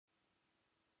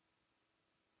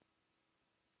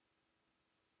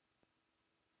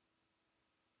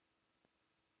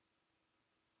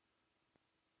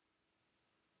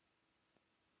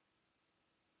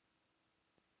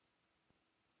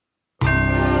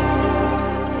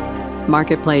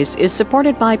Marketplace is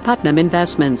supported by Putnam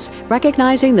Investments,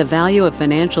 recognizing the value of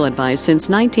financial advice since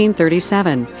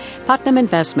 1937. Putnam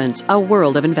Investments, a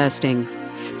world of investing.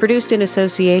 Produced in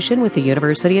association with the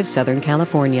University of Southern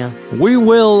California. We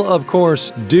will, of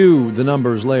course, do the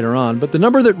numbers later on, but the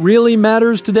number that really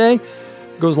matters today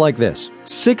goes like this: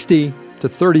 60 to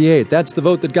 38. That's the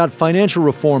vote that got financial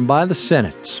reform by the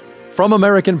Senate. From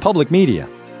American Public Media,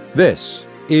 this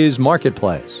is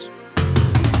Marketplace.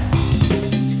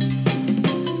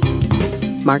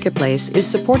 Marketplace is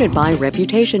supported by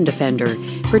Reputation Defender,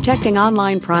 protecting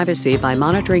online privacy by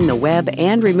monitoring the web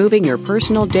and removing your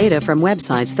personal data from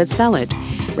websites that sell it.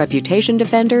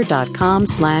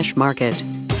 ReputationDefender.com/market.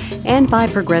 And by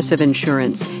Progressive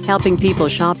Insurance, helping people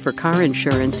shop for car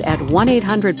insurance at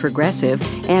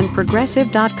 1-800-PROGRESSIVE and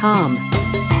Progressive.com.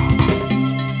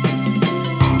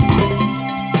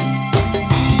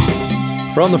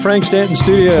 From the Frank Stanton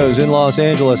Studios in Los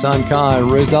Angeles, I'm Kai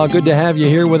Ryssdal. Good to have you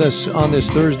here with us on this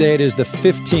Thursday. It is the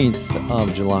 15th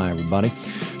of July, everybody.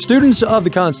 Students of the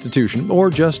Constitution, or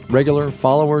just regular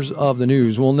followers of the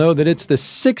news, will know that it's the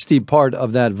 60 part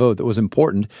of that vote that was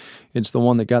important. It's the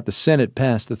one that got the Senate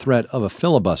past the threat of a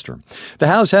filibuster. The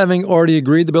House having already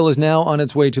agreed, the bill is now on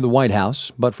its way to the White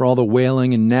House. But for all the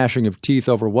wailing and gnashing of teeth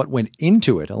over what went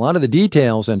into it, a lot of the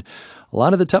details and a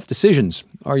lot of the tough decisions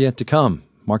are yet to come.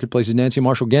 Marketplace's Nancy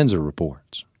Marshall-Genzer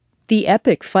reports. The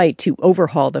epic fight to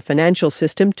overhaul the financial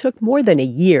system took more than a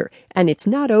year, and it's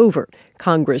not over.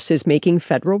 Congress is making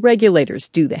federal regulators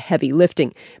do the heavy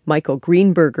lifting. Michael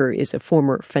Greenberger is a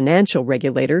former financial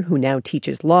regulator who now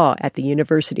teaches law at the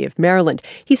University of Maryland.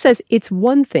 He says it's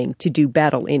one thing to do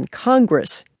battle in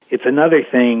Congress. It's another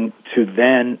thing to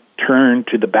then turn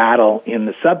to the battle in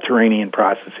the subterranean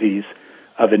processes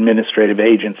of administrative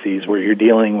agencies where you're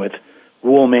dealing with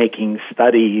rulemaking,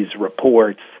 studies,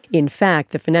 reports. In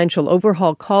fact, the financial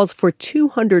overhaul calls for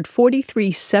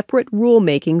 243 separate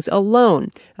rulemakings alone.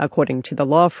 According to the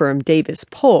law firm Davis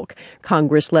Polk,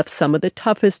 Congress left some of the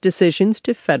toughest decisions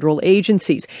to federal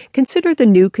agencies. Consider the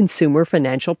new Consumer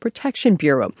Financial Protection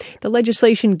Bureau. The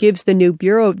legislation gives the new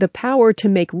bureau the power to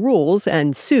make rules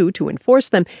and sue to enforce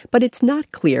them, but it's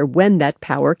not clear when that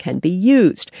power can be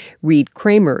used. Reed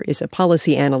Kramer is a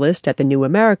policy analyst at the New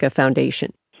America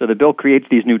Foundation. So the bill creates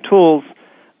these new tools,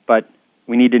 but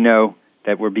we need to know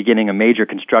that we're beginning a major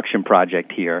construction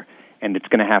project here, and it's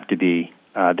going to have to be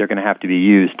they're going to have to be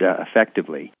used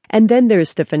effectively. And then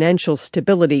there's the Financial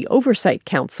Stability Oversight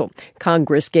Council.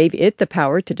 Congress gave it the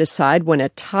power to decide when a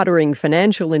tottering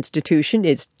financial institution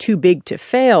is too big to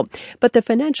fail. But the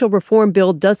financial reform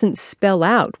bill doesn't spell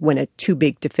out when a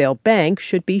too-big-to-fail bank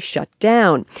should be shut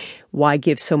down. Why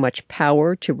give so much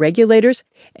power to regulators?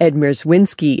 Ed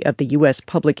Mierzwinski of the U.S.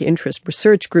 Public Interest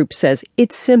Research Group says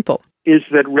it's simple. Is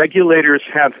that regulators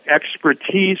have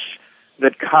expertise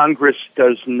that Congress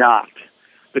does not.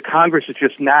 The Congress is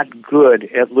just not good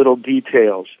at little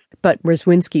details. But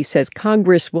Mierzwinski says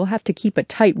Congress will have to keep a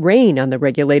tight rein on the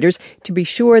regulators to be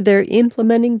sure they're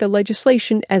implementing the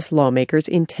legislation as lawmakers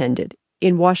intended.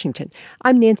 In Washington,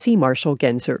 I'm Nancy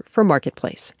Marshall-Genzer for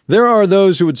Marketplace. There are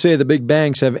those who would say the big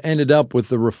banks have ended up with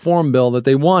the reform bill that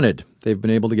they wanted. They've been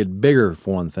able to get bigger,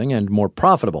 for one thing, and more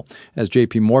profitable, as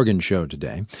J.P. Morgan showed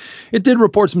today. It did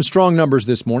report some strong numbers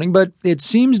this morning, but it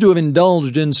seems to have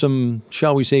indulged in some,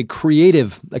 shall we say,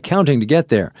 creative accounting to get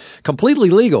there. Completely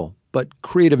legal, but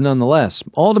creative nonetheless,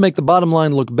 all to make the bottom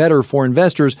line look better for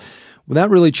investors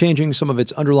without really changing some of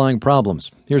its underlying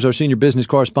problems. Here's our senior business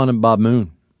correspondent, Bob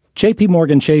Moon. J.P.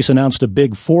 Morgan Chase announced a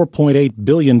big $4.8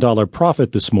 billion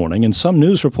profit this morning, and some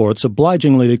news reports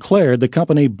obligingly declared the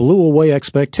company blew away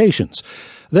expectations.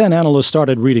 Then analysts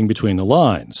started reading between the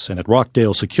lines, and at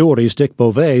Rockdale Securities, Dick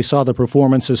Beauvais saw the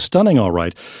performance as stunning all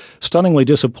right, stunningly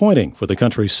disappointing for the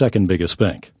country's second biggest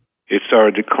bank. It saw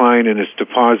a decline in its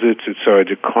deposits. It saw a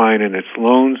decline in its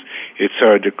loans. It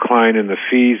saw a decline in the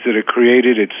fees that it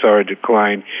created. It saw a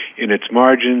decline in its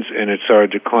margins, and it saw a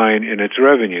decline in its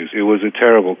revenues. It was a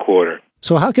terrible quarter.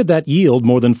 So how could that yield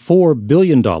more than $4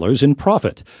 billion in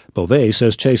profit? Beauvais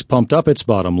says Chase pumped up its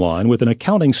bottom line with an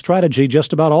accounting strategy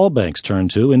just about all banks turn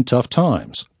to in tough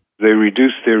times. They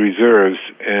reduced their reserves,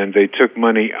 and they took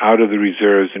money out of the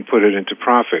reserves and put it into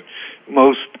profit.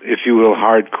 Most, if you will,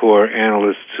 hardcore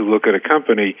analysts who look at a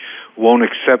company won't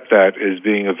accept that as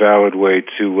being a valid way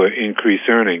to increase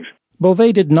earnings.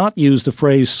 Beauvais did not use the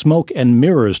phrase smoke and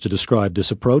mirrors to describe this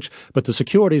approach, but the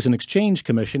Securities and Exchange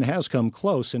Commission has come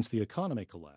close since the economy collapsed.